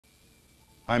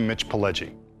I'm Mitch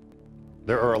Peleggi.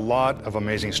 There are a lot of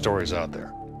amazing stories out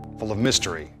there, full of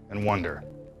mystery and wonder.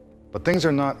 But things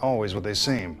are not always what they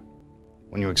seem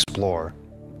when you explore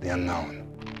the unknown.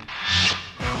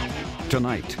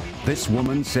 Tonight, this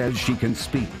woman says she can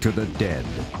speak to the dead.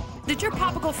 Did your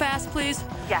papa go fast, please?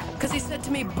 Yeah. Because he said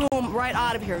to me, boom, right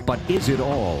out of here. But is it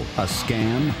all a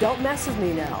scam? Don't mess with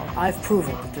me now. I've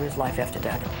proven that there is life after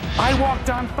death. I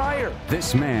walked on fire.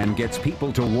 This man gets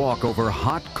people to walk over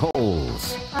hot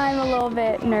coals. I'm a little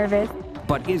bit nervous.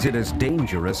 But is it as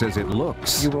dangerous as it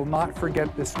looks? You will not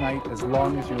forget this night as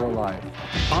long as you're alive.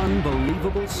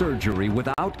 Unbelievable surgery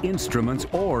without instruments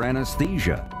or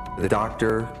anesthesia. The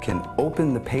doctor can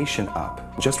open the patient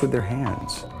up just with their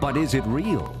hands. But is it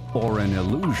real or an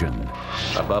illusion?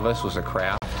 Above us was a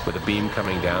craft with a beam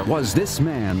coming down. Was this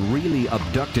man really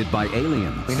abducted by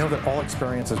aliens? We know that all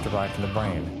experience is derived from the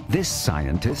brain. This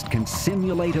scientist can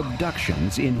simulate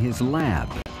abductions in his lab.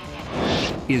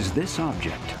 Is this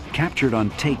object, captured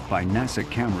on tape by NASA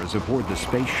cameras aboard the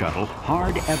space shuttle,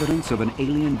 hard evidence of an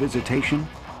alien visitation?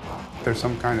 There's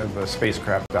some kind of a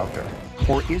spacecraft out there.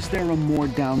 Or is there a more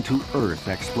down-to-earth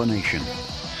explanation?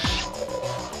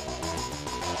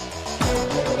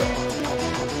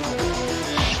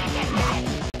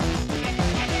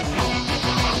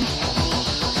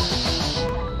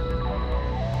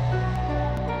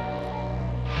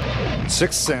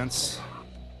 Sixth sense,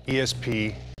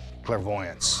 ESP,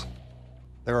 clairvoyance.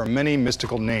 There are many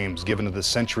mystical names given to the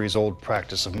centuries-old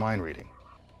practice of mind reading.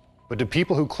 But do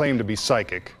people who claim to be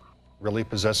psychic really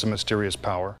possess a mysterious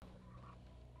power?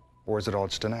 Or is it all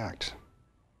just an act?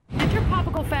 Did your papa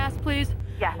go fast, please?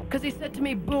 Yeah. Because he said to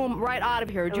me, boom, right out of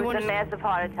here. It was a massive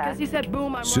heart attack. Because he said,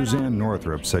 boom, I'm Suzane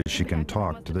Northrop says she can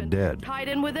talk to the dead. Tied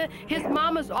in with it. His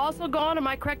mama's also gone. Am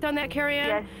I correct on that, Carrie Ann?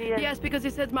 Yes, she is. Yes, because he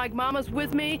says my mama's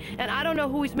with me, and I don't know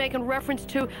who he's making reference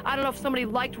to. I don't know if somebody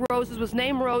liked roses, was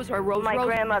named Rose or Rose. My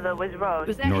grandmother was Rose.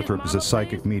 Was that Northrop his is a mama,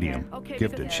 psychic please? medium, Okay,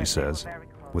 gifted, because- she says,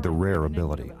 with a rare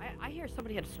ability. I hear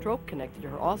somebody had a stroke connected to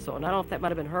her also, and I don't know if that might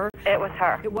have been her. It was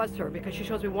her. It was her, because she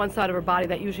shows me one side of her body.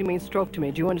 That usually means stroke to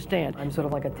me. Do you understand? I'm sort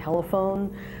of like a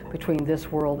telephone between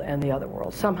this world and the other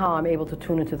world. Somehow I'm able to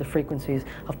tune into the frequencies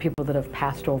of people that have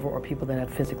passed over or people that have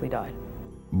physically died.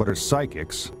 But are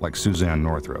psychics, like Suzane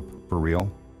Northrop, for real?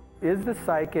 Is the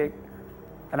psychic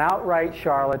an outright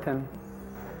charlatan,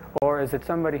 or is it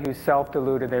somebody who's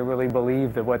self-deluded? They really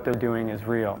believe that what they're doing is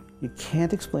real. You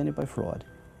can't explain it by fraud,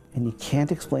 and you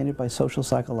can't explain it by social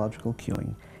psychological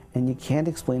cueing, and you can't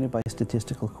explain it by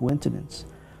statistical coincidence.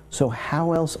 So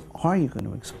how else are you going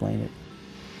to explain it?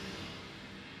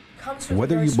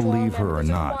 Whether you believe her or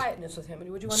not,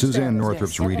 Suzane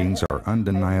Northrop's readings are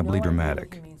undeniably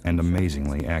dramatic and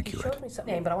amazingly accurate.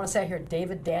 Name, but I want to say here,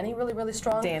 David, Danny, really, really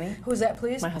strong. Danny. Who's that,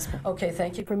 please? My husband. Okay,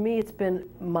 thank you. For me, it's been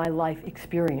my life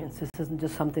experience. This isn't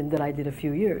just something that I did a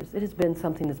few years. It has been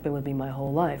something that's been with me my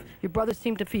whole life. Your brother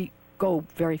seemed to go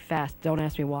very fast. Don't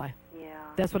ask me why. Yeah.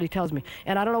 That's what he tells me.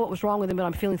 And I don't know what was wrong with him, but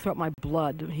I'm feeling throughout my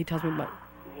blood. He tells me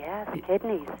Yeah, the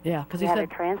kidneys. Yeah, because he he had said a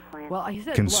transplant. Well, he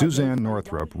said Can blood. Suzane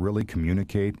Northrop really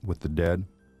communicate with the dead?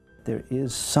 There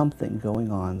is something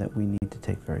going on that we need to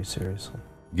take very seriously.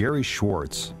 Gary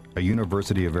Schwartz, a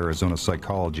University of Arizona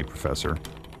psychology professor,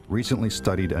 recently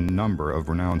studied a number of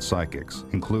renowned psychics,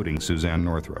 including Suzane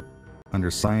Northrop, under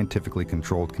scientifically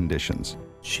controlled conditions.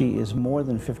 She is more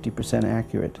than 50%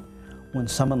 accurate when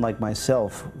someone like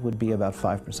myself would be about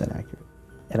 5% accurate.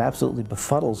 It absolutely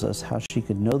befuddles us how she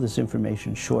could know this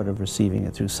information short of receiving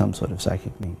it through some sort of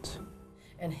psychic means.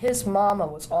 And his mama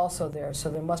was also there, so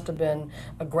there must have been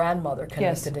a grandmother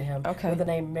connected to him with the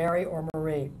name Mary or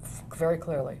Marie, very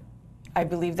clearly. I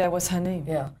believe that was her name.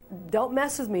 Yeah. Don't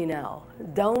mess with me now.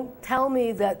 Don't tell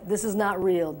me that this is not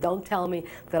real. Don't tell me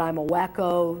that I'm a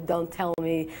wacko. Don't tell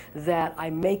me that I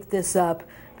make this up,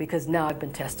 because now I've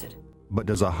been tested. But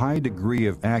does a high degree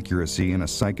of accuracy in a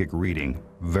psychic reading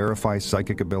verify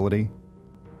psychic ability?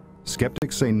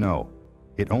 Skeptics say no.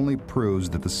 It only proves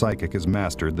that the psychic has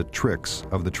mastered the tricks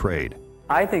of the trade.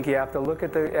 I think you have to look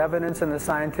at the evidence and the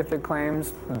scientific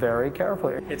claims very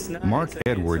carefully. Mark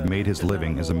Edward made his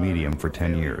living as a medium for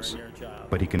 10 years,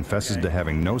 but he confesses to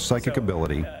having no psychic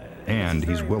ability, and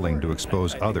he's willing to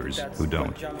expose others who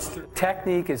don't.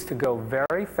 Technique is to go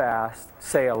very fast,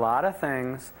 say a lot of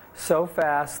things, so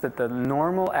fast that the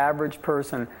normal average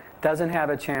person doesn't have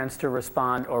a chance to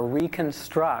respond or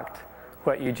reconstruct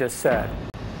what you just said.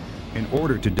 In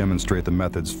order to demonstrate the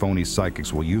methods phony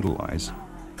psychics will utilize,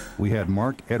 we had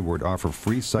Mark Edward offer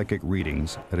free psychic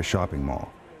readings at a shopping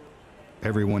mall.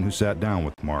 Everyone who sat down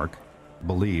with Mark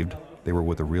believed they were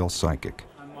with a real psychic.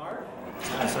 I'm Mark.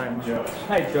 I'm Joe.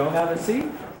 Hi, Joe. Have a seat.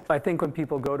 I think when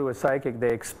people go to a psychic,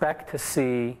 they expect to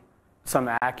see some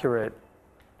accurate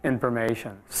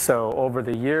information. So over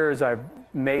the years, I've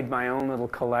made my own little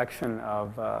collection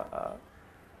of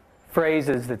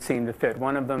phrases that seem to fit.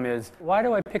 One of them is, why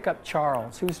do I pick up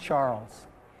Charles? Who's Charles?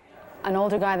 An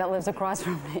older guy that lives across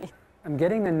from me. I'm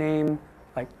getting the name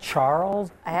like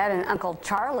Charles. I had an Uncle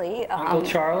Charlie. Uncle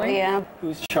Charlie? Yeah.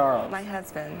 Who's Charles? My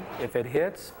husband. If it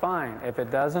hits, fine. If it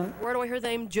doesn't, Where do I hear the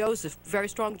name Joseph? Very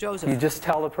strong Joseph. you just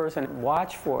tell the person,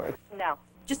 watch for it. No.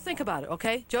 Just think about it,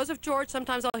 okay? Joseph George,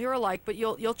 sometimes I'll hear alike, but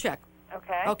you'll check.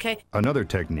 Okay. Okay. Another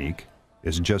technique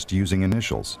is just using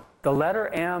initials. The letter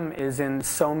M is in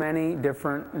so many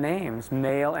different names,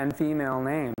 male and female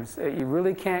names. You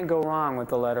really can't go wrong with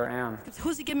the letter M.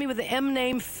 Who's he giving me with the M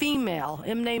name female?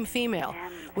 M name female.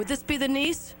 Would this be the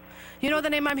niece? You know the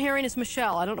name I'm hearing is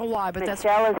Michelle. I don't know why, but that's...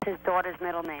 Michelle is his daughter's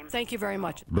middle name. Thank you very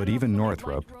much. But even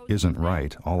Northrop isn't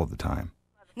right all of the time.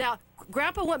 Now,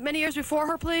 Grandpa went many years before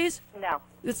her, please? No.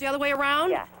 It's the other way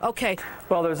around? Yeah. Okay.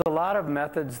 Well, there's a lot of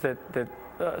methods that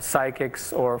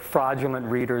psychics or fraudulent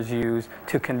readers use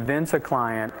to convince a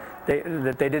client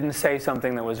that they didn't say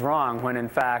something that was wrong when in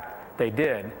fact they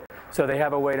did. So they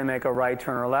have a way to make a right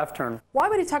turn or left turn. Why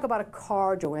would he talk about a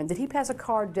car, Joanne? Did he pass a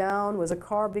car down? Was a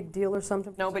car a big deal or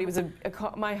something? No, but it was a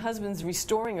car. My husband's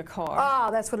restoring a car.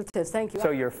 Ah, that's what it is. Thank you. So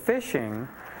you're fishing,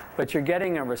 but you're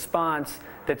getting a response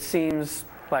that seems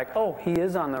like, oh, he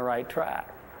is on the right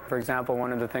track. For example,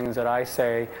 one of the things that I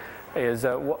say is,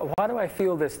 why do I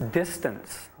feel this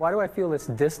distance? Why do I feel this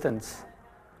distance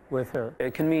with her?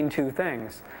 It can mean two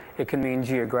things. It can mean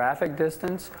geographic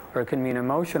distance, or it can mean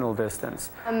emotional distance.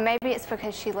 Maybe it's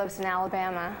because she lives in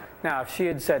Alabama. Now, if she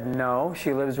had said no,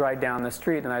 she lives right down the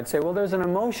street, and I'd say, well, there's an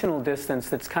emotional distance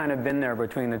that's kind of been there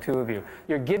between the two of you.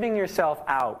 You're giving yourself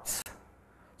outs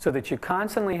so that you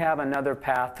constantly have another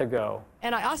path to go.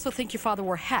 And I also think your father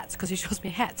wore hats, because he shows me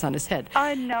hats on his head.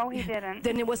 No, he didn't.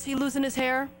 Then was he losing his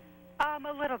hair?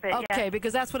 A little bit, Okay, yeah.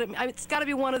 because that's what it's got to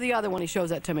be one or the other when he shows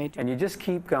that to me. And you just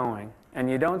keep going, and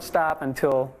you don't stop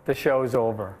until the show's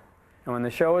over. And when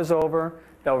the show is over,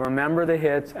 they'll remember the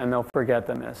hits and they'll forget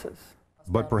the misses.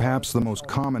 But perhaps the most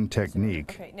common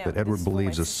technique that Edward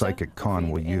believes a psychic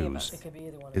con will use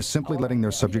is simply letting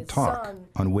their subject talk,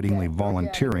 unwittingly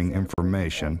volunteering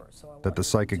information that the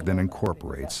psychic then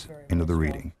incorporates into the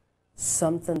reading.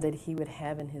 Something that he would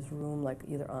have in his room, like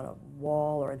either on a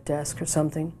wall or a desk or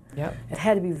something. Yep. It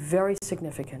had to be very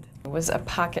significant. It was a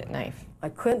pocket knife. I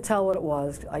couldn't tell what it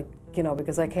was,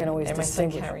 because I can't always And my son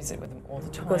distinguish. carries it with him all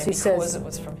the time Because he says it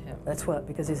was from him. That's what,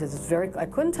 because he says it's very, I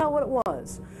couldn't tell what it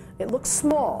was. It looked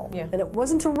small, Yeah. and it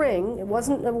wasn't a ring, it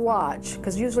wasn't a watch,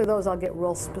 because usually those I'll get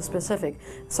real specific.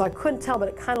 So I couldn't tell, but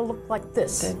it kind of looked like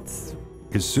this.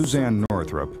 Is Suzane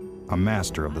Northrop a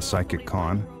master of the psychic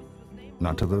con?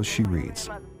 Not to those she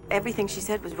reads. Everything she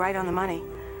said was right on the money.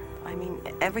 I mean,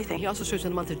 everything. He also shows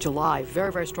in the month of July.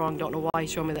 Very, very strong. Don't know why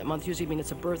he's showing me that month. Usually mean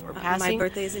it's a birth or passing. My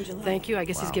birthday is in July. Thank you. I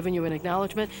guess he's giving you an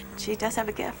acknowledgement. She does have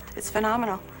a gift. It's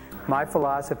phenomenal. My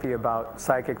philosophy about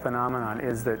psychic phenomenon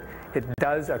is that it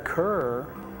does occur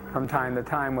from time to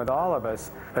time with all of us,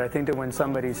 but I think that when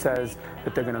somebody says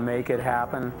that they're going to make it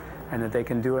happen and that they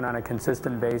can do it on a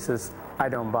consistent basis, I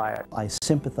don't buy it. I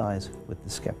sympathize with the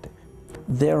skeptic.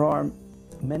 There are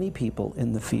many people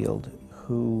in the field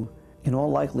who, in all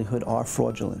likelihood, are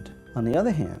fraudulent. On the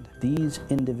other hand, these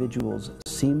individuals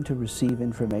seem to receive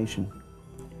information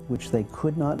which they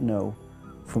could not know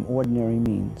from ordinary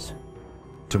means.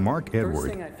 To Mark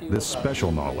Edward, this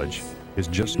special knowledge is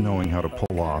just knowing how to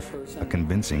pull off a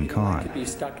convincing con.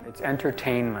 It's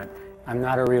entertainment. I'm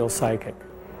not a real psychic.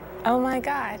 Oh my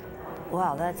God.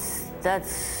 Wow, that's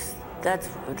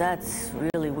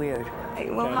really weird.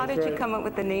 Well, how did you come up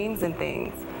with the names and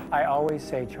things? I always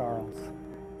say Charles.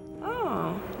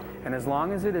 Oh. And as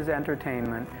long as it is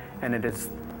entertainment and it is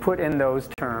put in those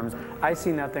terms, I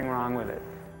see nothing wrong with it.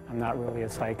 I'm not really a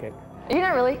psychic. You're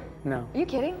not really? No. Are you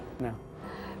kidding? No.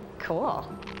 Cool.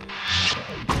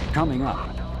 Coming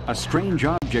up, a strange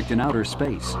object in outer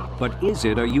space, but is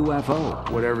it a UFO?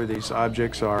 Whatever these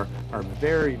objects are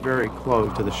very, very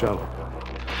close to the shuttle.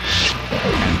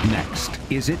 And next,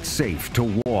 is it safe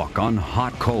to walk on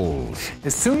hot coals?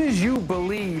 As soon as you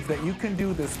believe that you can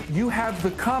do this, you have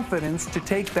the confidence to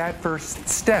take that first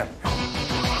step.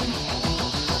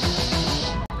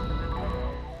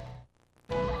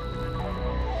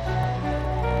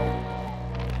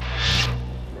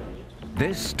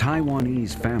 This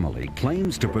Taiwanese family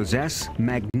claims to possess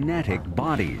magnetic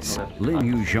bodies. Lin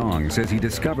Yuzhong says he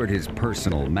discovered his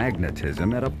personal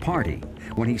magnetism at a party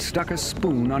when he stuck a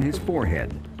spoon on his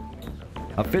forehead.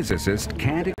 A physicist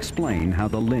can't explain how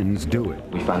the Lins do it.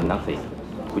 We found nothing,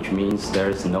 which means there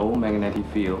is no magnetic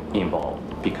field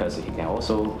involved. because it can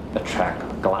also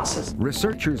attract glasses.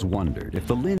 Researchers wondered if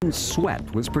the Lin's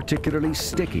sweat was particularly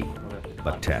sticky,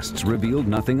 but tests revealed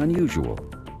nothing unusual.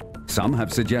 Some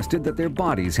have suggested that their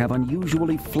bodies have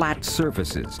unusually flat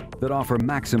surfaces that offer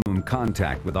maximum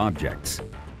contact with objects.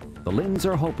 The Lins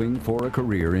are hoping for a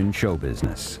career in show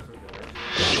business.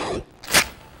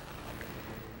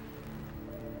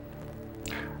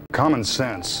 Common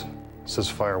sense says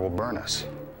fire will burn us.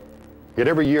 Yet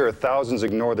every year, thousands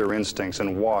ignore their instincts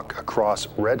and walk across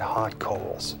red-hot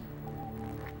coals.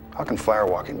 How can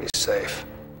firewalking be safe?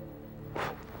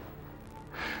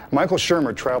 Michael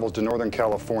Shermer travels to Northern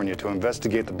California to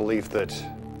investigate the belief that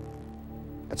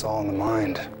it's all in the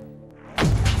mind.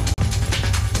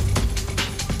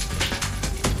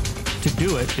 To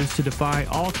do it is to defy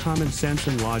all common sense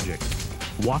and logic,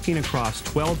 walking across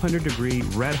 1,200-degree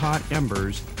red-hot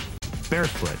embers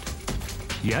barefoot.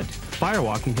 Yet,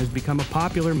 firewalking has become a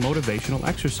popular motivational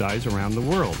exercise around the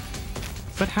world.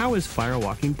 But how is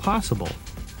firewalking possible?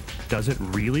 Does it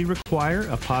really require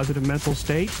a positive mental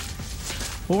state?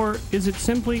 Or is it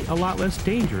simply a lot less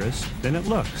dangerous than it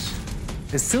looks?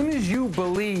 As soon as you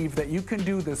believe that you can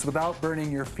do this without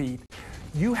burning your feet,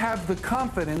 you have the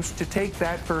confidence to take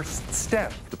that first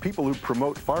step. The people who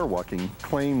promote firewalking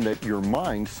claim that your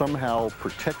mind somehow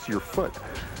protects your foot,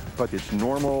 but it's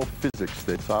normal physics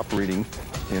that's operating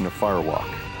in a firewalk.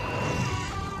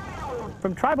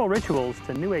 From tribal rituals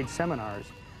to New Age seminars,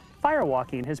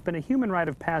 firewalking has been a human rite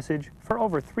of passage for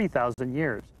over 3,000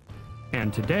 years.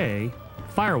 And today,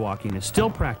 firewalking is still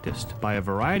practiced by a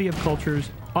variety of cultures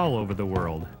all over the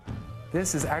world.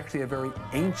 This is actually a very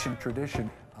ancient tradition.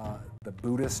 The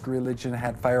Buddhist religion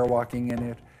had firewalking in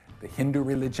it. The Hindu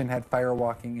religion had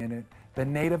firewalking in it. The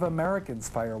Native Americans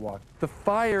firewalked. The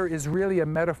fire is really a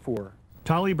metaphor.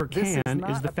 Tolly Burkan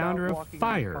is the founder of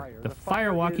FIRE, the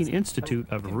Firewalking Institute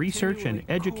of Research and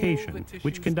Education,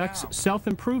 which conducts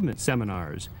self-improvement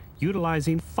seminars,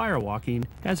 utilizing firewalking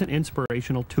as an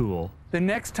inspirational tool. The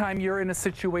next time you're in a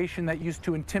situation that used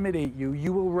to intimidate you,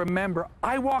 you will remember,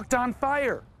 I walked on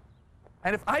fire.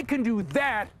 And if I can do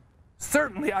that,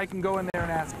 certainly I can go in there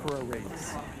and ask for a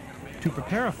raise. To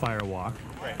prepare a firewalk,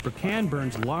 Burkan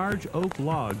burns large oak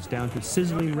logs down to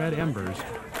sizzling red embers,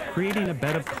 creating a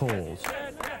bed of coals.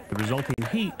 The resulting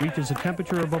heat reaches a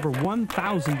temperature of over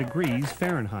 1,000 degrees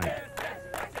Fahrenheit.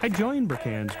 I joined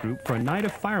Burkan's group for a night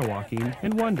of firewalking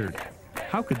and wondered,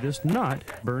 how could this not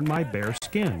burn my bare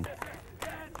skin?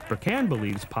 Burkan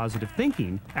believes positive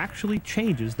thinking actually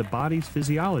changes the body's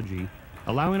physiology,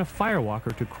 allowing a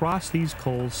firewalker to cross these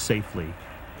coals safely.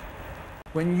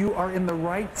 When you are in the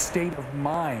right state of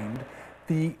mind,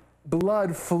 the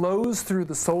blood flows through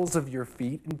the soles of your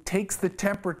feet and takes the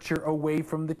temperature away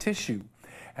from the tissue.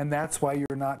 And that's why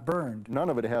you're not burned. None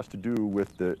of it has to do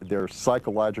with their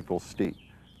psychological state.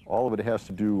 All of it has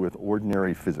to do with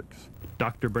ordinary physics.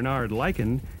 Dr. Bernard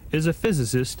Leikind is a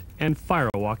physicist and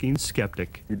firewalking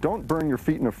skeptic. You don't burn your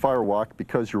feet in a firewalk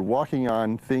because you're walking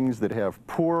on things that have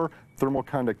poor thermal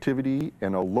conductivity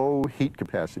and a low heat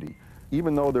capacity.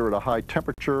 Even though they're at a high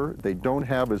temperature, they don't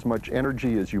have as much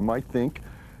energy as you might think,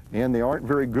 and they aren't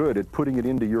very good at putting it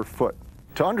into your foot.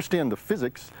 To understand the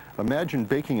physics, imagine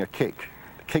baking a cake.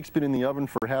 The cake's been in the oven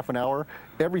for half an hour.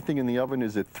 Everything in the oven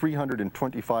is at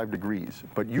 325 degrees,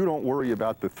 but you don't worry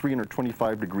about the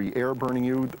 325-degree air burning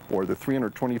you or the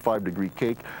 325-degree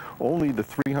cake, only the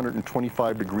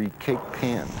 325-degree cake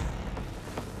pan.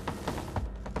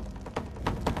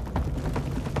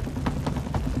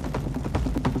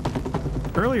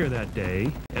 Earlier that day,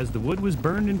 as the wood was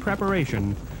burned in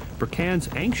preparation, Burkan's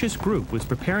anxious group was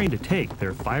preparing to take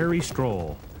their fiery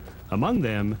stroll. Among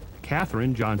them,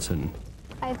 Catherine Johnson.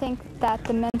 I think that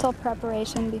the mental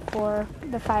preparation before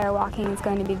the firewalking is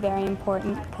going to be very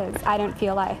important because I don't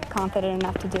feel confident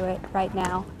enough to do it right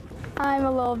now. I'm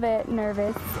a little bit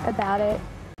nervous about it.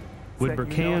 Would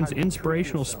Burkan's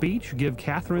inspirational speech give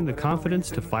Catherine the confidence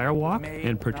to firewalk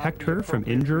and protect her from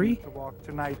injury?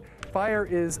 Tonight, fire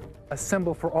is a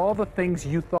symbol for all the things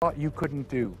you thought you couldn't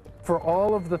do, for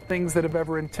all of the things that have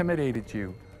ever intimidated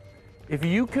you. If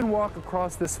you can walk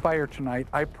across this fire tonight,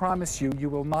 I promise you, you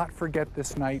will not forget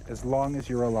this night as long as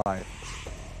you're alive.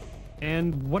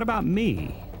 And what about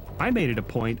me? I made it a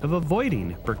point of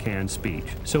avoiding Burkan's speech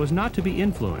so as not to be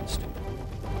influenced.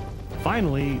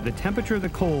 Finally, the temperature of the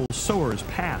coals soars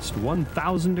past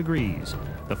 1,000 degrees.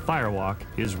 The firewalk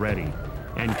is ready,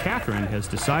 and Catherine has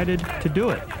decided to do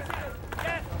it.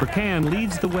 Burkan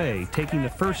leads the way, taking the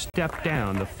first step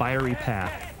down the fiery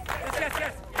path.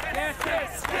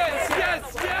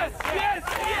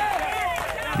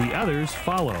 The others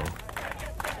follow,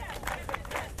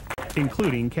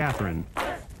 including Catherine.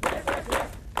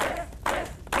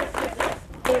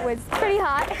 It was pretty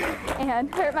hot and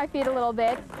hurt my feet a little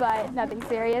bit, but nothing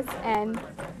serious, and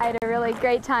I had a really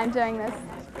great time doing this.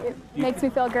 It makes me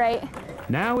feel great.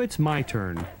 Now it's my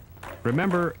turn.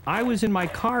 Remember, I was in my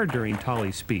car during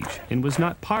Tolly's speech and was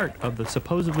not part of the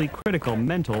supposedly critical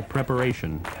mental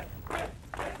preparation.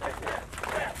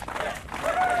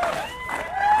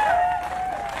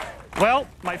 Well,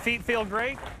 my feet feel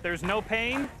great. There's no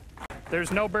pain.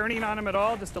 There's no burning on them at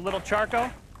all, just a little charcoal.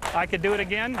 I could do it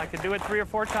again. I could do it 3 or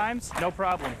 4 times, no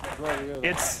problem.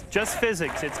 It's just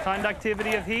physics. It's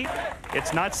conductivity of heat.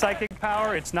 It's not psychic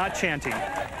power. It's not chanting.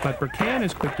 But Burkan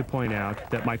is quick to point out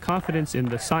that my confidence in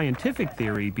the scientific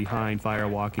theory behind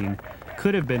firewalking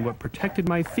could have been what protected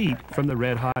my feet from the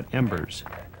red-hot embers.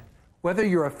 Whether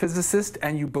you're a physicist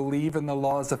and you believe in the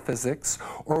laws of physics,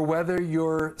 or whether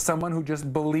you're someone who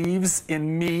just believes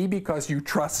in me because you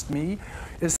trust me,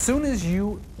 as soon as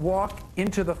you walk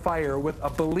into the fire with a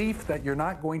belief that you're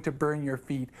not going to burn your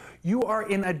feet, you are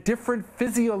in a different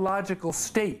physiological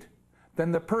state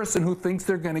than the person who thinks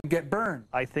they're going to get burned.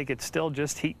 I think it's still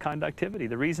just heat conductivity.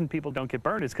 The reason people don't get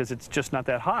burned is because it's just not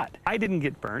that hot. I didn't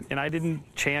get burnt, and I didn't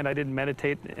chant, I didn't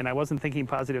meditate, and I wasn't thinking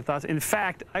positive thoughts. In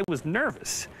fact, I was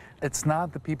nervous. It's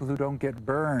not the people who don't get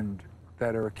burned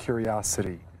that are a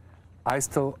curiosity. I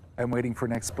still am waiting for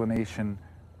an explanation.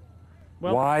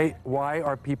 Well, why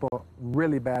are people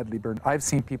really badly burned? I've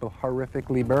seen people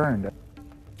horrifically burned.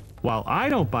 While I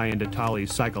don't buy into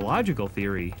Tolly's psychological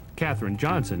theory, Katherine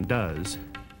Johnson does.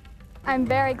 I'm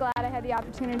very glad I had the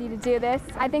opportunity to do this.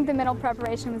 I think the mental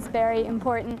preparation was very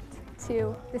important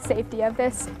to the safety of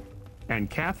this. And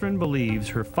Katherine believes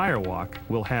her firewalk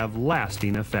will have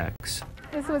lasting effects.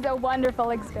 This was a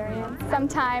wonderful experience.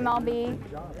 Sometime I'll be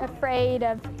afraid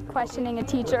of questioning a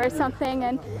teacher or something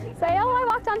and say, oh, I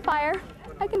walked on fire.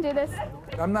 I can do this.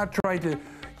 I'm not trying to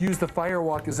use the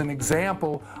firewalk as an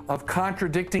example of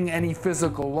contradicting any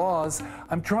physical laws.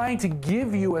 I'm trying to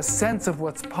give you a sense of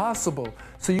what's possible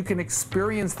so you can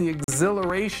experience the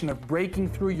exhilaration of breaking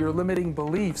through your limiting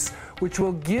beliefs, which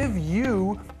will give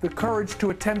you the courage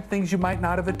to attempt things you might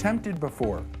not have attempted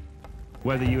before.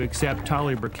 Whether you accept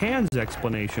Tolly Burkan's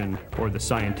explanation or the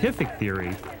scientific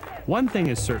theory, one thing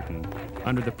is certain.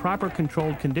 Under the proper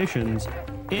controlled conditions,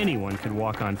 anyone can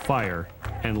walk on fire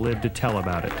and live to tell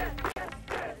about it.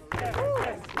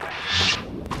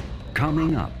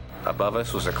 Coming up. Above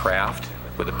us was a craft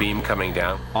with a beam coming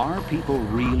down. Are people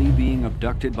really being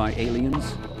abducted by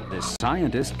aliens? This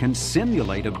scientist can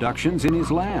simulate abductions in his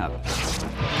lab.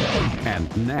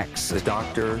 And next, the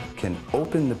doctor can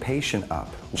open the patient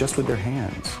up just with their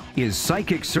hands. Is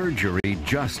psychic surgery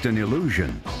just an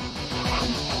illusion?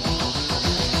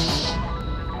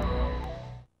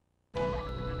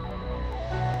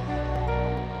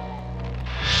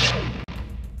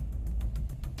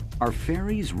 Are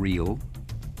fairies real?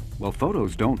 Well,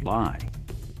 photos don't lie.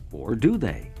 Or do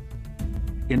they?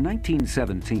 In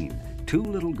 1917, 2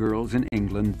 little girls in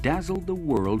England dazzled the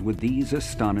world with these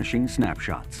astonishing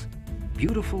snapshots.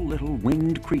 Beautiful little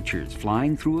winged creatures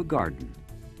flying through a garden.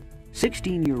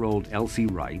 16-year-old Elsie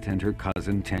Wright and her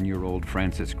cousin 10-year-old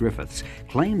Frances Griffiths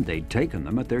claimed they'd taken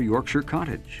them at their Yorkshire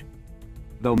cottage.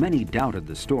 Though many doubted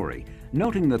the story,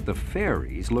 noting that the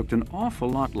fairies looked an awful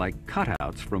lot like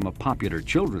cutouts from a popular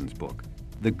children's book,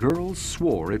 the girls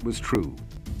swore it was true.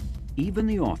 Even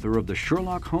the author of the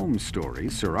Sherlock Holmes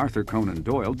stories, Sir Arthur Conan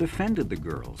Doyle, defended the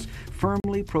girls,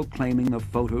 firmly proclaiming the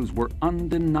photos were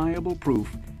undeniable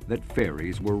proof that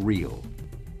fairies were real.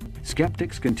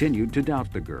 Skeptics continued to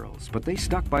doubt the girls, but they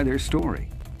stuck by their story.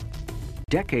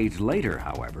 Decades later,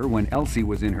 however, when Elsie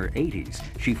was in her 80s,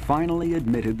 she finally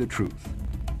admitted the truth.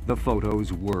 The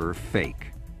photos were fake.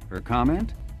 Her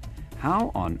comment?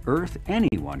 How on earth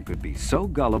anyone could be so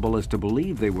gullible as to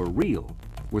believe they were real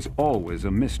was always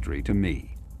a mystery to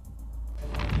me.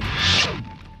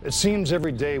 It seems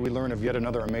every day we learn of yet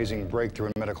another amazing breakthrough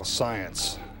in medical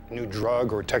science, a new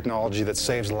drug or technology that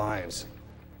saves lives.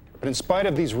 But in spite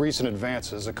of these recent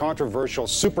advances, a controversial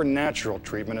supernatural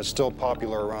treatment is still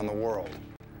popular around the world.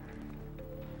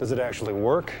 Does it actually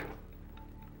work?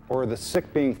 Or are the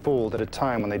sick being fooled at a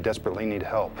time when they desperately need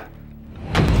help?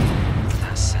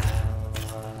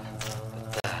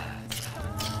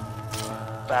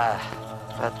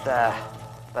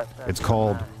 It's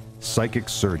called psychic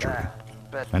surgery,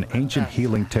 an ancient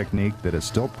healing technique that is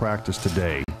still practiced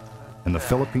today in the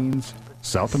Philippines,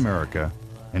 South America,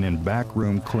 and in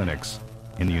backroom clinics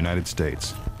in the United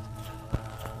States.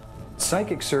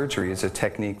 Psychic surgery is a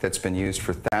technique that's been used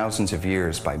for thousands of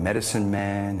years by medicine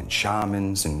men and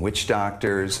shamans and witch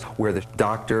doctors, where the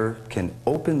doctor can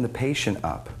open the patient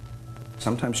up,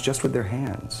 sometimes just with their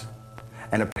hands,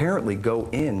 and apparently go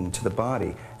into the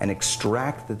body and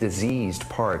extract the diseased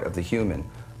part of the human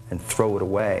and throw it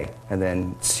away and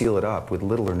then seal it up with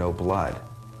little or no blood,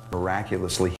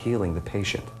 miraculously healing the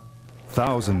patient.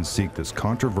 Thousands seek this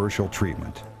controversial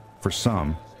treatment. For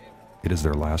some, it is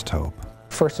their last hope.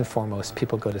 First and foremost,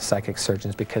 people go to psychic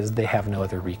surgeons because they have no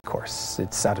other recourse.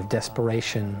 It's out of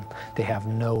desperation. They have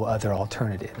no other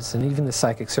alternatives. And even the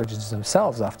psychic surgeons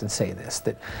themselves often say this,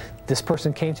 that this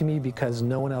person came to me because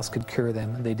no one else could cure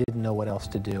them. They didn't know what else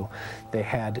to do. They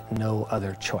had no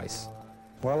other choice.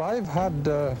 Well, I've had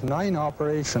 9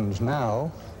 operations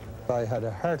now. I had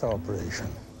a heart operation.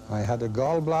 I had a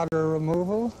gallbladder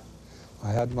removal.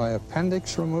 I had my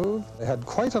appendix removed. I had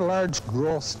quite a large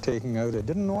growth taken out I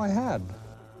didn't know I had.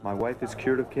 My wife is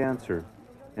cured of cancer,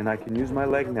 and I can use my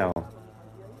leg now.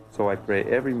 So I pray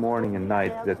every morning and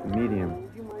night that the medium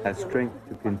has strength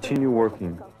to continue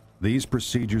working. These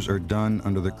procedures are done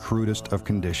under the crudest of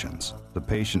conditions. The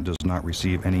patient does not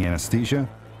receive any anesthesia,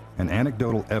 and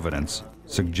anecdotal evidence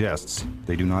suggests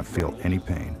they do not feel any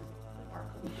pain.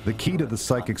 The key to the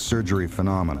psychic surgery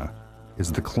phenomena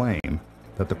is the claim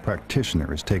that the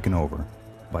practitioner is taken over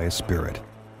by a spirit.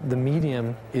 The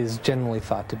medium is generally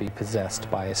thought to be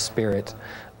possessed by a spirit,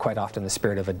 quite often the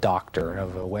spirit of a doctor,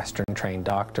 of a Western-trained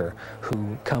doctor,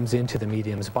 who comes into the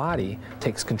medium's body,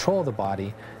 takes control of the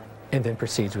body, and then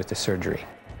proceeds with the surgery.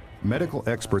 Medical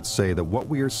experts say that what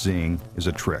we are seeing is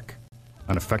a trick,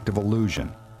 an effective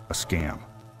illusion, a scam.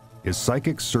 Is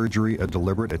psychic surgery a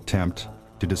deliberate attempt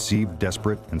to deceive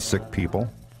desperate and sick people?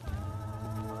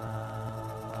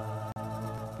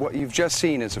 What you've just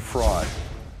seen is a fraud.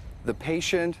 The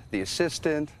patient, the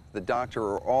assistant, the doctor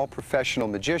are all professional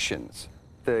magicians.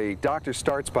 The doctor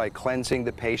starts by cleansing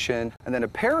the patient and then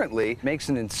apparently makes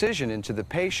an incision into the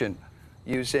patient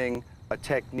using a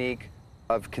technique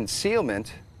of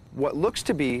concealment. What looks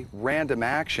to be random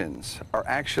actions are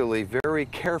actually very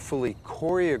carefully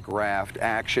choreographed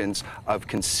actions of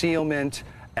concealment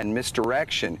and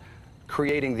misdirection,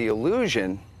 creating the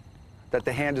illusion that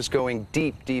the hand is going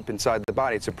deep, deep inside the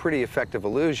body. It's a pretty effective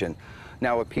illusion.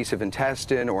 Now a piece of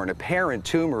intestine or an apparent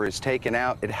tumor is taken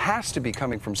out. It has to be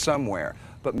coming from somewhere.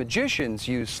 But magicians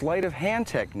use sleight of hand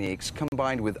techniques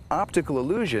combined with optical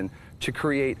illusion to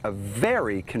create a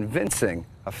very convincing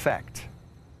effect.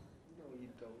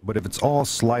 But if it's all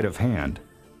sleight of hand,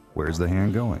 where's the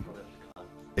hand going?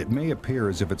 It may appear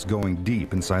as if it's going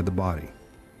deep inside the body,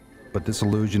 but this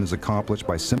illusion is accomplished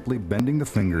by simply bending the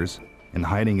fingers and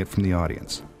hiding it from the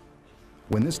audience.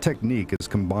 When this technique is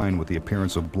combined with the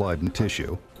appearance of blood and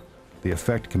tissue, the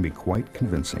effect can be quite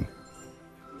convincing.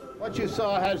 What you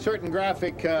saw had certain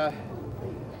graphic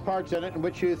parts in it in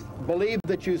which you believed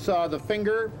that you saw the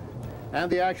finger and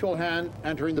the actual hand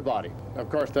entering the body. Of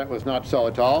course, that was not so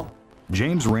at all.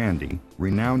 James Randi,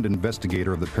 renowned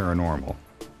investigator of the paranormal,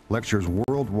 lectures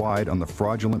worldwide on the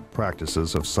fraudulent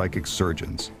practices of psychic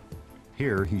surgeons.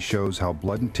 Here he shows how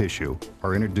blood and tissue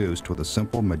are introduced with a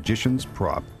simple magician's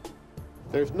prop.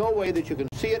 There's no way that you can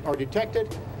see it or detect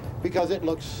it because it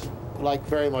looks like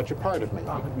very much a part of me.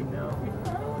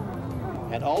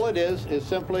 And all it is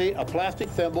simply a plastic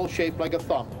thimble shaped like a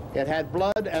thumb. It had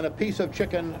blood and a piece of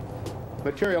chicken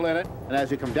material in it, and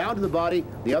as you come down to the body,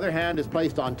 the other hand is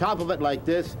placed on top of it like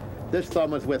this. This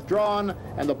thumb is withdrawn,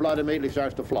 and the blood immediately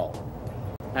starts to flow.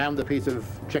 And the piece of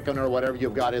chicken or whatever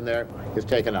you've got in there is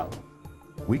taken out.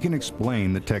 We can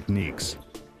explain the techniques,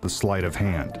 the sleight of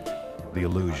hand, the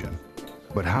illusion.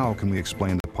 But how can we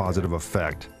explain the positive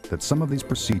effect that some of these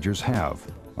procedures have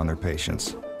on their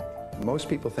patients? Most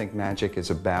people think magic is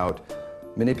about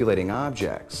manipulating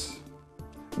objects.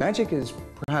 Magic is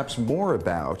perhaps more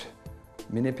about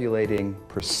manipulating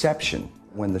perception.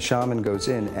 When the shaman goes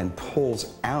in and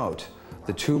pulls out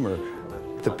the tumor,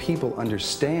 the people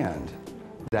understand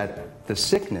that the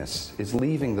sickness is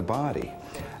leaving the body.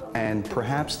 And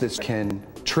perhaps this can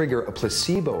trigger a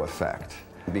placebo effect,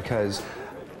 because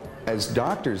as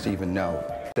doctors even know,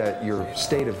 that your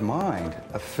state of mind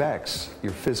affects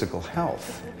your physical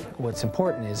health. What's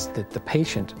important is that the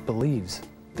patient believes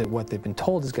that what they've been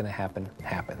told is going to happen,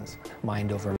 happens.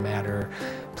 Mind over matter,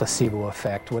 placebo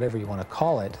effect, whatever you want to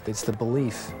call it, it's the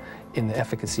belief in the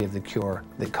efficacy of the cure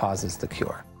that causes the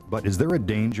cure. But is there a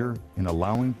danger in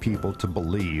allowing people to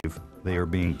believe they are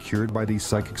being cured by these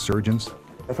psychic surgeons?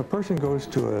 If a person goes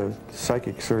to a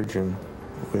psychic surgeon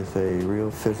with a real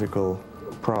physical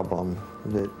problem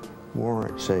that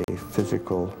warrants a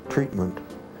physical treatment,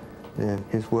 then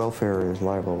his welfare is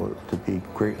liable to be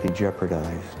greatly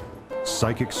jeopardized.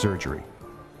 Psychic surgery,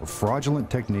 a fraudulent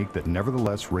technique that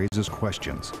nevertheless raises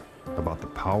questions about the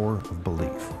power of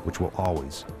belief, which will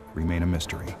always remain a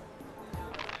mystery.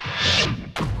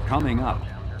 Coming up,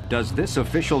 Does this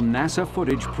official NASA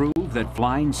footage prove that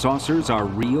flying saucers are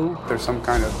real? There's some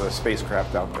kind of a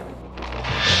spacecraft out there.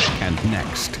 And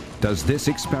next, does this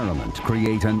experiment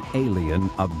create an alien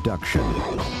abduction?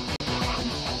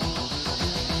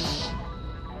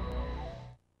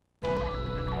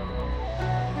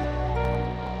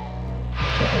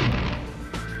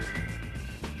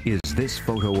 Is this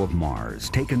photo of Mars,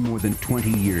 taken more than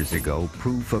 20 years ago,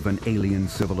 proof of an alien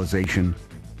civilization?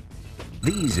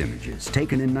 These images,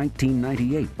 taken in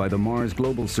 1998 by the Mars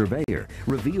Global Surveyor,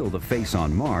 reveal the face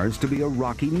on Mars to be a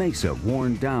rocky mesa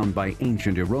worn down by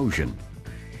ancient erosion.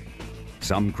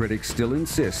 Some critics still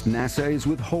insist NASA is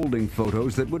withholding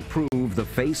photos that would prove the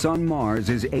face on Mars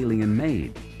is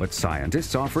alien-made. But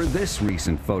scientists offer this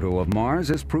recent photo of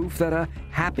Mars as proof that a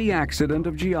happy accident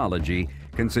of geology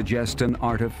can suggest an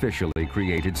artificially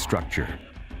created structure.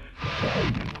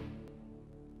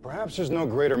 Perhaps there's no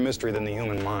greater mystery than the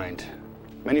human mind.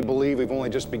 Many believe we've only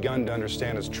just begun to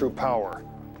understand its true power,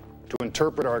 to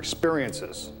interpret our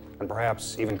experiences, and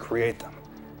perhaps even create them.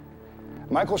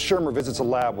 Michael Shermer visits a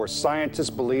lab where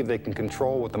scientists believe they can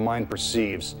control what the mind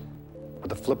perceives with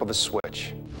the flip of a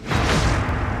switch.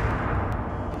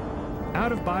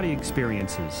 Out-of-body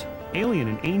experiences, alien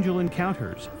and angel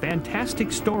encounters,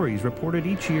 fantastic stories reported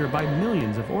each year by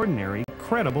millions of ordinary,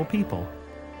 credible people.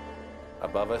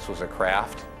 Above us was a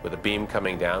craft with a beam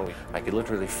coming down. I could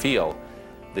literally feel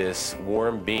this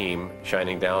warm beam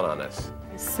shining down on us.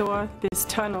 I saw this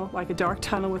tunnel, like a dark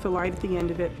tunnel with a light at the end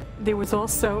of it. There was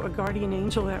also a guardian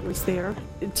angel that was there.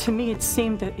 To me, it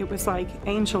seemed that it was like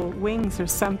angel wings or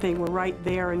something were right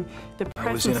there, and the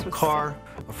presence I was in a car.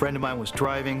 A friend of mine was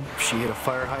driving. She hit a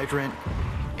fire hydrant,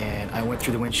 and I went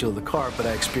through the windshield of the car, but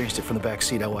I experienced it from the back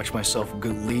seat. I watched myself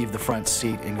leave the front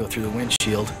seat and go through the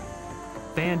windshield.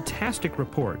 Fantastic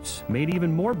reports, made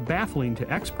even more baffling to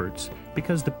experts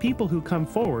because the people who come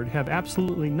forward have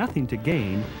absolutely nothing to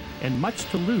gain and much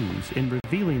to lose in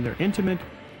revealing their intimate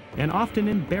and often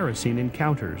embarrassing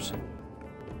encounters.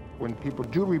 When people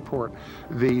do report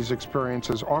these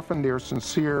experiences, often they're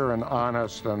sincere and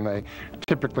honest, and they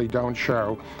typically don't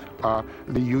show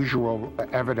the usual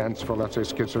evidence for, let's say,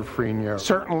 schizophrenia.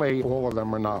 Certainly, all of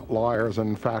them are not liars, and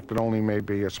in fact, it only may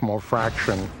be a small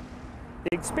fraction.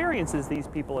 The experiences these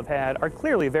people have had are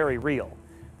clearly very real.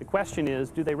 The question is,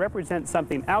 do they represent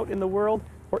something out in the world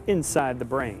or inside the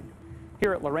brain?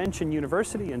 Here at Laurentian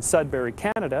University in Sudbury,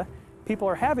 Canada, people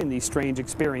are having these strange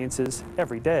experiences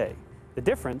every day. The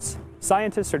difference,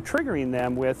 scientists are triggering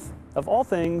them with, of all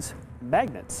things,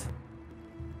 magnets.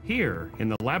 Here, in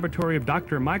the laboratory of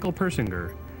Dr. Michael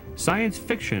Persinger, science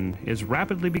fiction is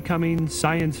rapidly becoming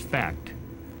science fact.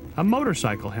 A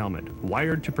motorcycle helmet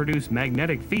wired to produce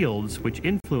magnetic fields which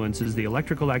influences the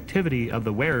electrical activity of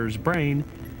the wearer's brain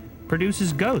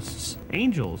produces ghosts,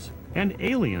 angels, and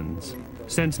aliens.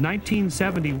 Since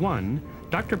 1971,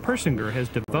 Dr. Persinger has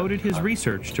devoted his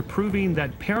research to proving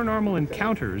that paranormal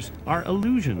encounters are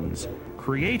illusions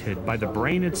created by the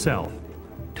brain itself.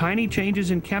 Tiny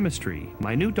changes in chemistry,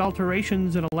 minute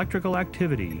alterations in electrical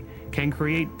activity can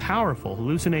create powerful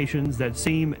hallucinations that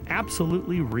seem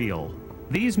absolutely real.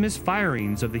 These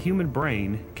misfirings of the human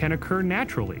brain can occur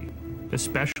naturally,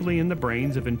 especially in the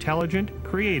brains of intelligent,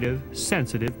 creative,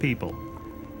 sensitive people.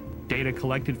 Data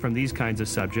collected from these kinds of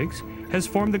subjects has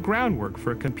formed the groundwork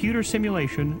for a computer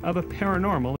simulation of a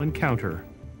paranormal encounter.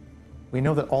 We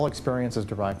know that all experience is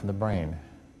derived from the brain.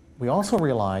 We also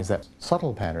realize that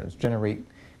subtle patterns generate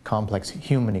complex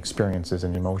human experiences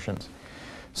and emotions.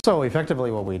 So effectively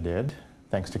what we did,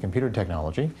 thanks to computer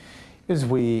technology, is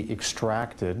we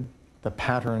extracted the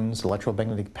patterns,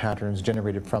 electromagnetic patterns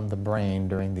generated from the brain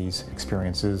during these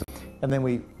experiences, and then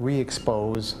we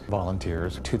re-expose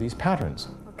volunteers to these patterns.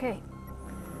 Okay,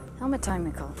 helmet time,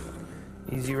 Nicole.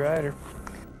 Easy rider.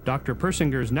 Dr.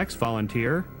 Persinger's next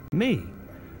volunteer, me.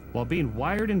 While being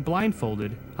wired and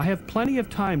blindfolded, I have plenty of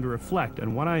time to reflect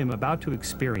on what I am about to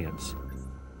experience.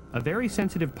 A very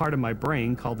sensitive part of my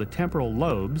brain called the temporal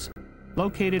lobes,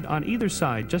 located on either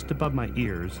side just above my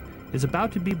ears, is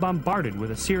about to be bombarded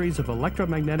with a series of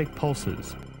electromagnetic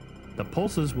pulses. The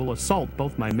pulses will assault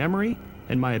both my memory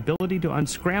and my ability to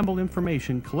unscramble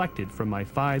information collected from my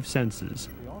 5 senses.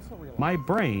 My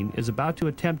brain is about to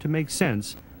attempt to make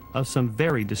sense of some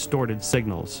very distorted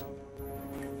signals.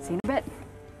 See you in a bit.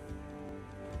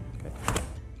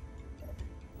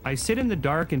 I sit in the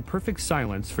dark in perfect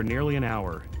silence for nearly an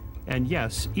hour. And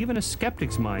yes, even a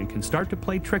skeptic's mind can start to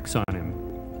play tricks on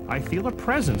him. I feel a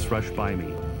presence rush by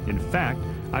me. In fact,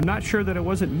 I'm not sure that it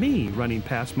wasn't me running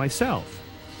past myself.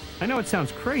 I know it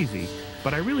sounds crazy,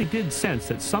 but I really did sense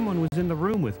that someone was in the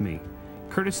room with me,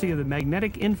 courtesy of the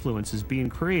magnetic influences being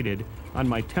created on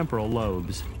my temporal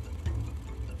lobes.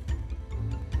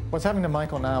 What's happening to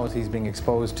Michael now is he's being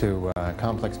exposed to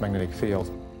complex magnetic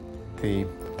fields. The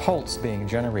pulse being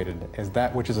generated is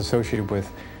that which is associated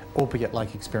with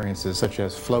opiate-like experiences such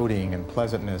as floating and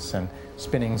pleasantness and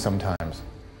spinning sometimes.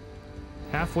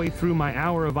 Halfway through my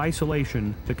hour of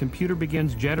isolation, the computer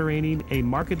begins generating a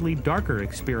markedly darker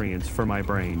experience for my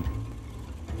brain.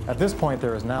 At this point,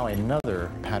 there is now another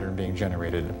pattern being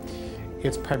generated.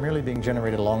 It's primarily being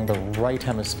generated along the right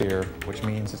hemisphere, which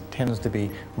means it tends to be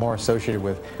more associated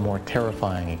with more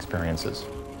terrifying experiences.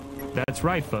 That's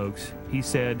right, folks. He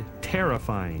said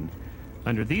terrifying.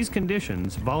 Under these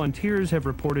conditions, volunteers have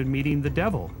reported meeting the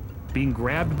devil, being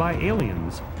grabbed by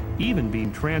aliens, even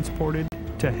being transported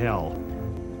to hell.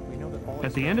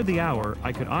 At the end of the hour,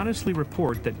 I could honestly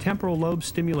report that temporal lobe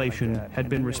stimulation had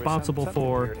been responsible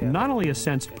for not only a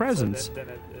sensed presence,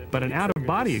 but an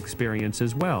out-of-body experience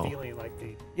as well.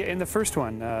 Yeah, in the first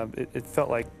one, it felt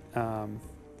like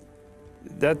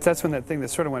that's when that thing that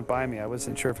sort of went by me. I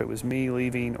wasn't sure if it was me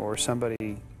leaving or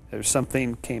somebody or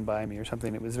something came by me or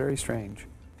something. It was very strange.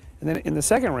 And then in the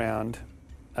second round,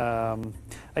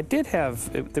 I did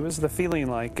have, there was the feeling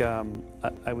like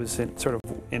I was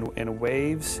in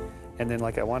waves, and then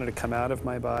like I wanted to come out of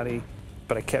my body,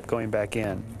 but I kept going back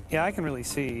in. Yeah, I can really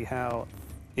see how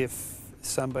if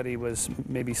somebody was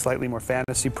maybe slightly more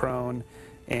fantasy prone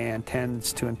and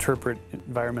tends to interpret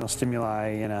environmental stimuli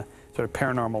in a sort of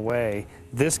paranormal way,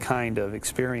 this kind of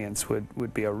experience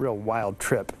would be a real wild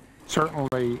trip.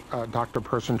 Certainly, Dr.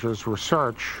 Persinger's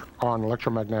research on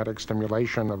electromagnetic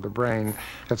stimulation of the brain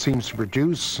that seems to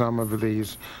produce some of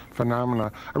these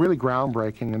phenomena are really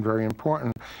groundbreaking and very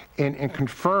important in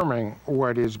confirming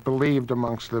what is believed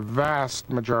amongst the vast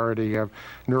majority of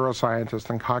neuroscientists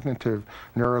and cognitive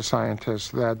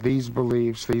neuroscientists, that these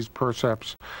beliefs, these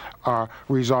percepts,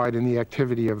 reside in the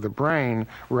activity of the brain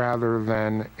rather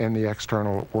than in the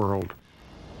external world.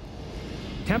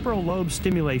 Temporal lobe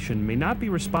stimulation may not be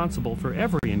responsible for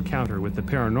every encounter with the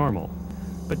paranormal,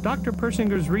 but Dr.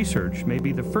 Persinger's research may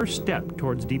be the first step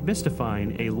towards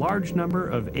demystifying a large number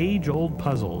of age-old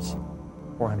puzzles.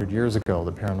 400 years ago,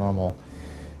 the paranormal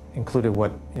included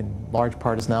what in large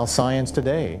part is now science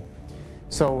today.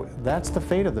 So that's the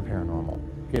fate of the paranormal.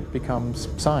 It becomes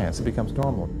science, it becomes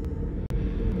normal.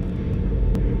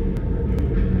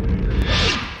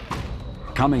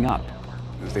 Coming up.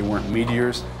 They weren't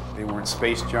meteors, they weren't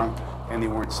space junk, and they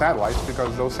weren't satellites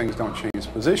because those things don't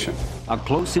change position. A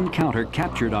close encounter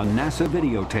captured on NASA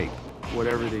videotape.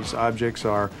 Whatever these objects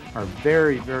are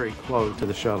very, very close to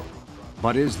the shuttle.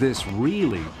 But is this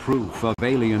really proof of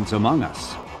aliens among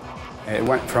us? It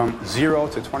went from 0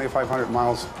 to 2,500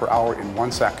 miles per hour in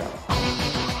 1 second.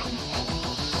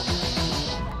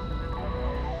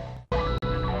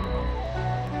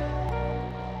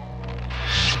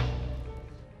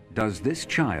 Does this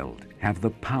child have the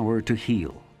power to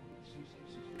heal?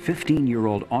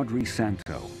 15-year-old Audrey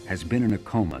Santo has been in a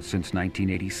coma since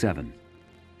 1987,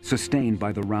 sustained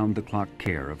by the round-the-clock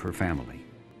care of her family.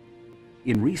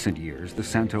 In recent years, the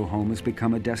Santo home has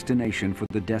become a destination for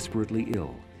the desperately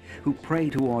ill, who pray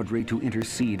to Audrey to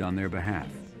intercede on their behalf.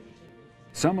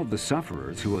 Some of the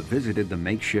sufferers who have visited the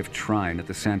makeshift shrine at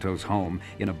the Santos' home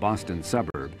in a Boston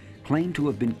suburb claim to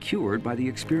have been cured by the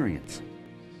experience.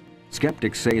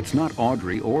 Skeptics say it's not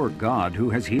Audrey or God who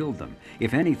has healed them.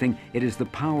 If anything, it is the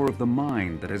power of the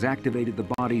mind that has activated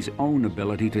the body's own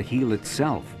ability to heal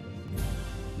itself.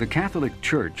 The Catholic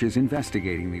Church is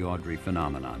investigating the Audrey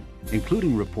phenomenon,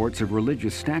 including reports of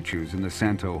religious statues in the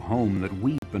Santo home that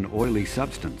weep an oily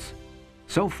substance.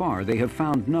 So far, they have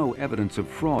found no evidence of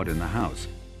fraud in the house,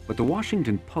 but the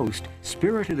Washington Post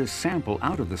spirited a sample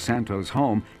out of the Santos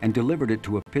home and delivered it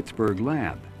to a Pittsburgh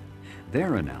lab.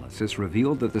 Their analysis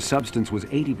revealed that the substance was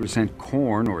 80%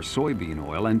 corn or soybean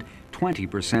oil and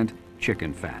 20%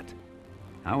 chicken fat.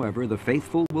 However, the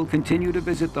faithful will continue to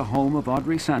visit the home of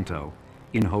Audrey Santo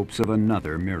in hopes of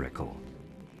another miracle.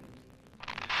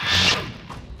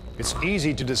 It's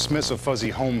easy to dismiss a fuzzy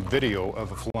home video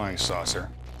of a flying saucer.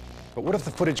 But what if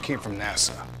the footage came from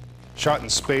NASA, shot in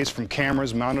space from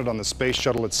cameras mounted on the space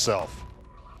shuttle itself?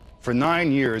 For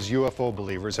 9 years, UFO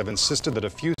believers have insisted that a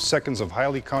few seconds of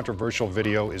highly controversial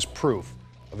video is proof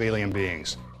of alien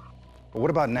beings. But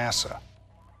what about NASA?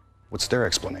 What's their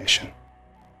explanation?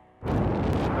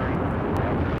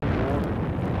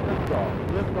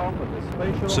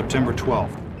 September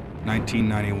 12th,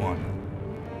 1991.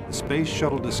 The Space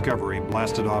Shuttle Discovery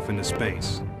blasted off into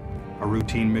space, a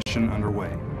routine mission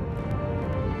underway.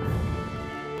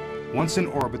 Once in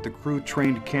orbit, the crew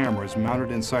trained cameras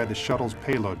mounted inside the shuttle's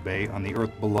payload bay on the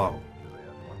Earth below.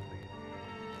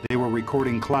 They were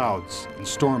recording clouds and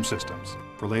storm systems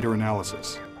for later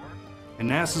analysis. In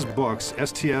NASA's books,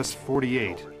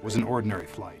 STS-48 was an ordinary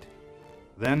flight.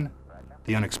 Then,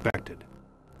 the unexpected.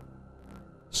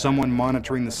 Someone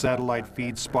monitoring the satellite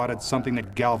feed spotted something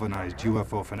that galvanized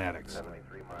UFO fanatics.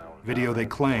 Video they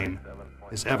claim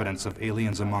is evidence of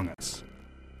aliens among us.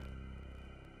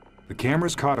 The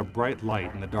cameras caught a bright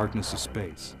light in the darkness of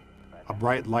space, a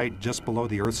bright light just below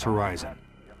the Earth's horizon.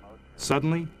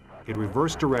 Suddenly, it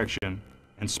reversed direction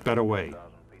and sped away,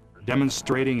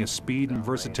 demonstrating a speed and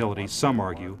versatility some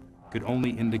argue could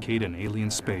only indicate an alien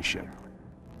spaceship.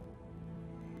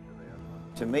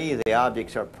 To me, the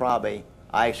objects are probably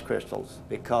ice crystals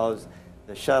because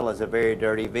the shuttle is a very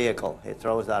dirty vehicle. It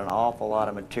throws out an awful lot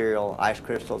of material, ice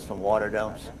crystals from water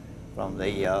dumps, from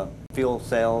the fuel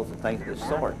cells and things of this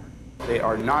sort. They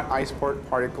are not ice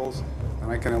particles,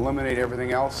 and I can eliminate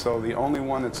everything else, so the only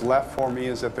one that's left for me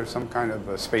is that there's some kind of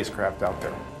a spacecraft out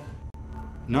there.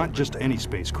 Not just any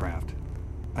spacecraft,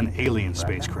 an alien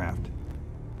spacecraft.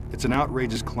 It's an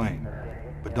outrageous claim,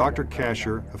 but Dr.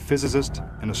 Kasher, a physicist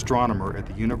and astronomer at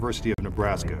the University of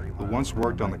Nebraska, who once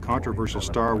worked on the controversial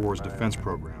Star Wars defense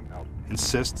program,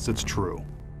 insists it's true.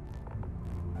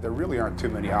 There really aren't too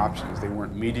many options. They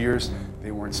weren't meteors,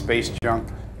 they weren't space junk,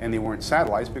 and they weren't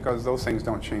satellites because those things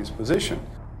don't change position.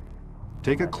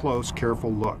 Take a close,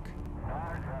 careful look.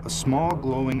 A small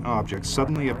glowing object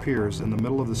suddenly appears in the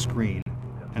middle of the screen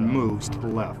and moves to the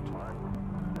left.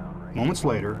 Moments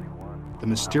later, the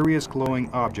mysterious glowing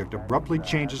object abruptly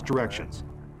changes directions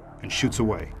and shoots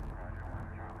away.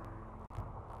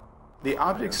 The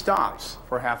object stops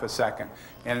for half a second,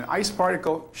 and an ice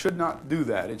particle should not do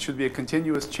that. It should be a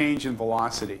continuous change in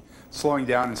velocity, slowing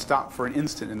down and stop for an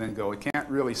instant and then go. It can't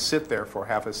really sit there for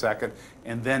half a second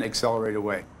and then accelerate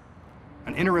away.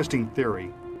 An interesting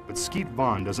theory, but Skeet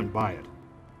Vaughn doesn't buy it.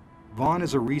 Vaughn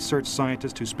is a research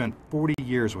scientist who spent 40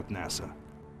 years with NASA.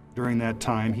 During that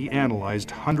time, he analyzed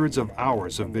hundreds of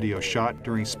hours of video shot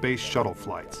during space shuttle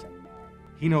flights.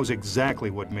 He knows exactly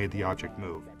what made the object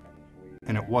move,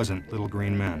 and it wasn't little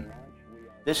green men.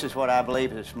 This is what I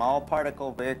believe is a small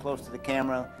particle very close to the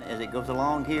camera. As it goes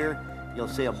along here, you'll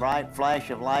see a bright flash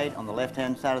of light on the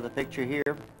left-hand side of the picture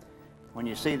here. When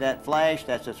you see that flash,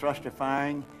 that's a thruster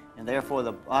firing, and therefore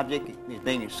the object is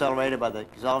being accelerated by the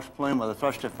exhaust plume of the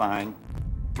thruster firing.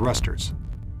 Thrusters.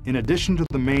 In addition to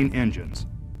the main engines,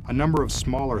 a number of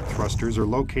smaller thrusters are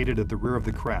located at the rear of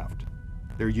the craft.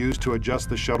 They're used to adjust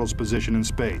the shuttle's position in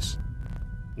space.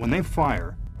 When they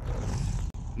fire,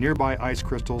 nearby ice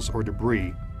crystals or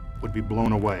debris would be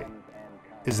blown away.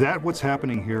 Is that what's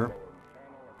happening here?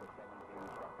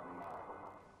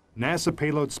 NASA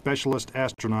payload specialist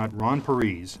astronaut Ron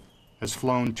Perez has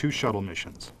flown 2 shuttle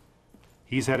missions.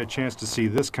 He's had a chance to see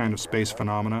this kind of space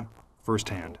phenomena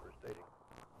firsthand.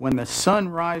 When the sun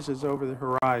rises over the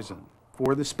horizon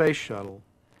for the space shuttle,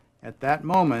 at that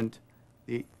moment,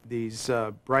 these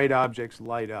bright objects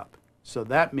light up. So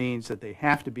that means that they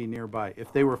have to be nearby.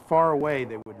 If they were far away,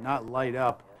 they would not light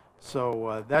up.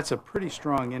 So that's a pretty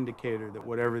strong indicator that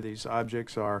whatever these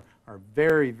objects are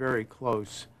very, very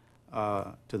close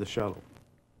to the shuttle.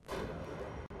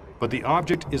 But the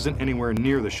object isn't anywhere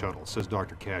near the shuttle, says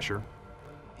Dr. Kasher.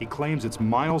 He claims it's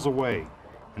miles away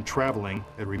and traveling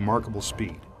at remarkable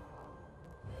speed.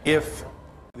 If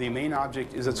the main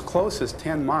object is as close as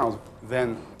 10 miles,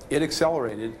 then it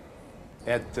accelerated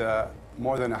at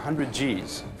more than 100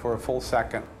 Gs for a full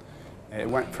second. It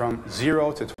went from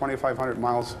 0 to 2,500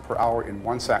 miles per hour in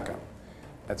 1 second.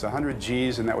 That's 100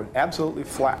 Gs, and that would absolutely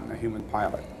flatten a human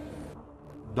pilot.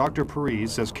 Dr.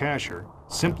 Perez says Kasher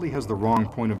simply has the wrong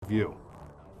point of view.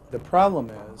 The problem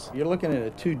is, you're looking at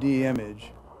a 2D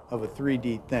image of a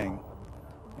 3D thing,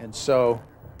 and so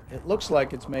it looks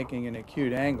like it's making an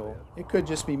acute angle. It could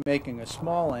just be making a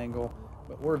small angle,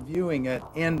 but we're viewing it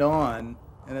end on,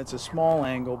 and it's a small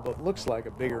angle, but looks like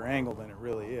a bigger angle than it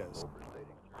really is.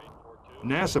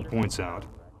 NASA points out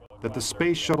that the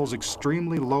space shuttle's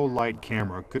extremely low light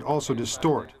camera could also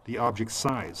distort the object's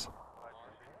size.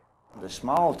 The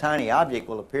small, tiny object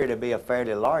will appear to be a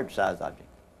fairly large size object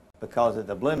because of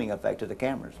the blooming effect of the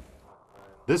cameras.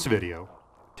 This video,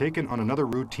 taken on another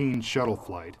routine shuttle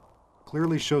flight,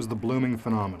 clearly shows the blooming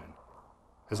phenomenon.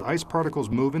 As ice particles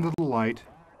move into the light,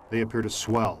 they appear to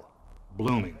swell,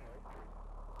 blooming.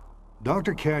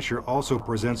 Dr. Kasher also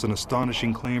presents an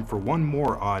astonishing claim for one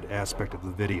more odd aspect of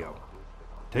the video.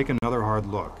 Take another hard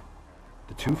look.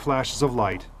 The 2 flashes of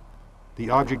light, the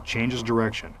object changes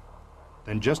direction.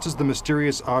 Then just as the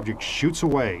mysterious object shoots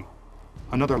away,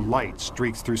 another light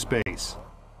streaks through space.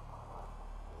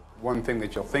 One thing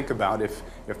that you'll think about if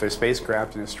there's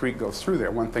spacecraft and a streak goes through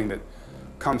there, one thing that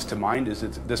comes to mind is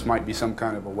that this might be some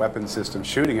kind of a weapon system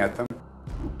shooting at them.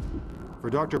 For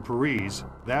Dr. Parise,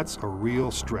 that's a real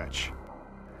stretch.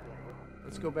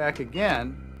 Let's go back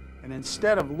again, and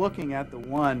instead of looking at the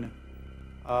one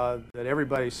that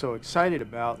everybody's so excited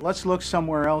about, let's look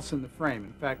somewhere else in the frame.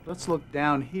 In fact, let's look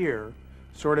down here,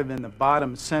 sort of in the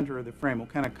bottom center of the frame. We'll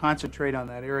kind of concentrate on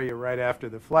that area right after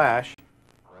the flash.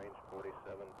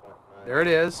 There it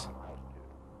is.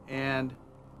 And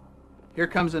here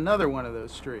comes another one of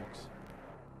those streaks.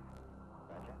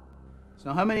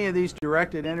 So how many of these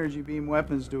directed energy beam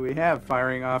weapons do we have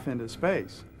firing off into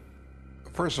space?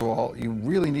 First of all, you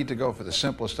really need to go for the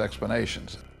simplest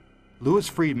explanations. Louis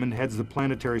Friedman heads the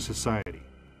Planetary Society,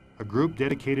 a group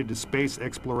dedicated to space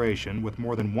exploration with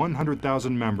more than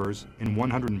 100,000 members in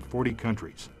 140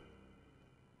 countries.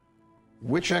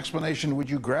 Which explanation would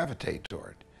you gravitate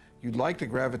toward? You'd like to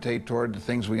gravitate toward the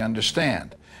things we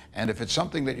understand. And if it's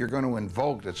something that you're going to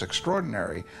invoke that's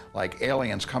extraordinary, like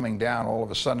aliens coming down all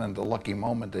of a sudden in the lucky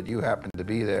moment that you happen to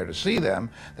be there to see them,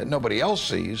 that nobody else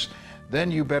sees, then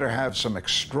you better have some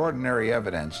extraordinary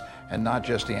evidence and not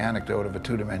just the anecdote of a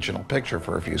two-dimensional picture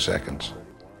for a few seconds.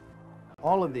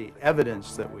 All of the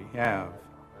evidence that we have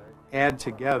add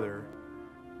together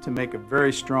to make a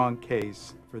very strong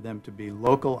case for them to be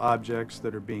local objects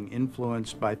that are being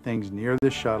influenced by things near the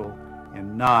shuttle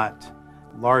and not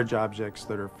large objects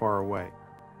that are far away.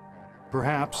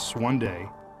 Perhaps one day,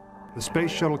 the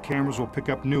space shuttle cameras will pick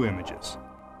up new images,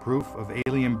 proof of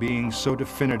alien beings so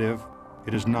definitive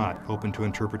it is not open to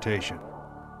interpretation.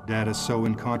 Data so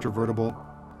incontrovertible,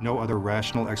 no other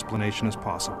rational explanation is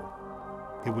possible.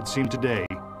 It would seem today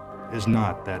is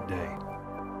not that day.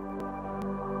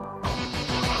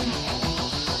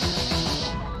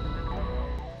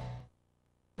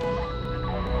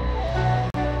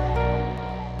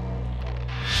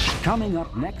 Coming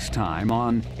up next time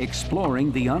on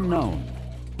Exploring the Unknown,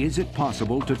 is it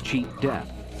possible to cheat death?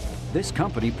 This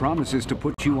company promises to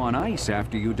put you on ice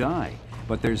after you die,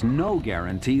 but there's no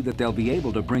guarantee that they'll be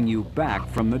able to bring you back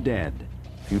from the dead.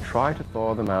 If you try to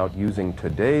thaw them out using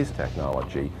today's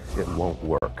technology, it won't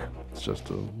work. It's just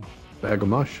a bag of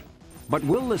mush. But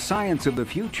will the science of the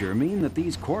future mean that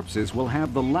these corpses will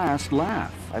have the last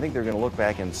laugh? I think they're going to look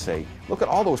back and say, look at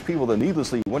all those people that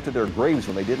needlessly went to their graves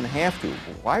when they didn't have to.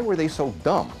 Why were they so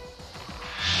dumb?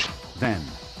 Then,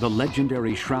 the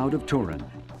legendary Shroud of Turin.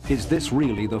 Is this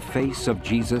really the face of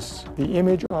Jesus? The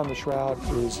image on the shroud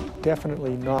is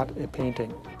definitely not a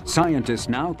painting. Scientists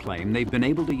now claim they've been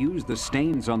able to use the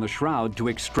stains on the shroud to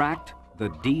extract the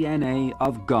DNA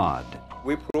of God.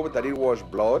 We proved that it was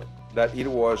blood, that it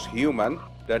was human,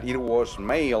 that it was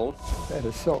male. That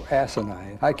is so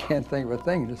asinine. I can't think of a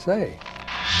thing to say.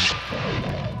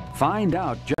 Find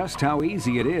out just how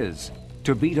easy it is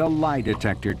to beat a lie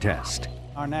detector test.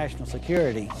 Our national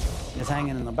security is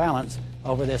hanging in the balance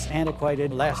over this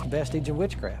antiquated last vestige of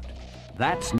witchcraft.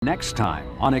 That's next time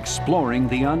on Exploring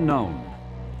the Unknown.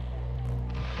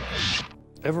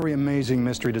 Every amazing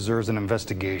mystery deserves an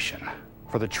investigation,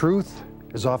 for the truth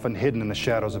is often hidden in the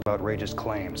shadows of outrageous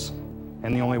claims.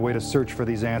 And the only way to search for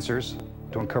these answers,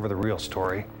 to uncover the real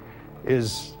story,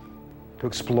 is to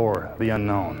explore the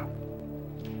unknown.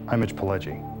 I'm Mitch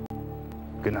Peleggi.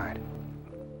 Good night.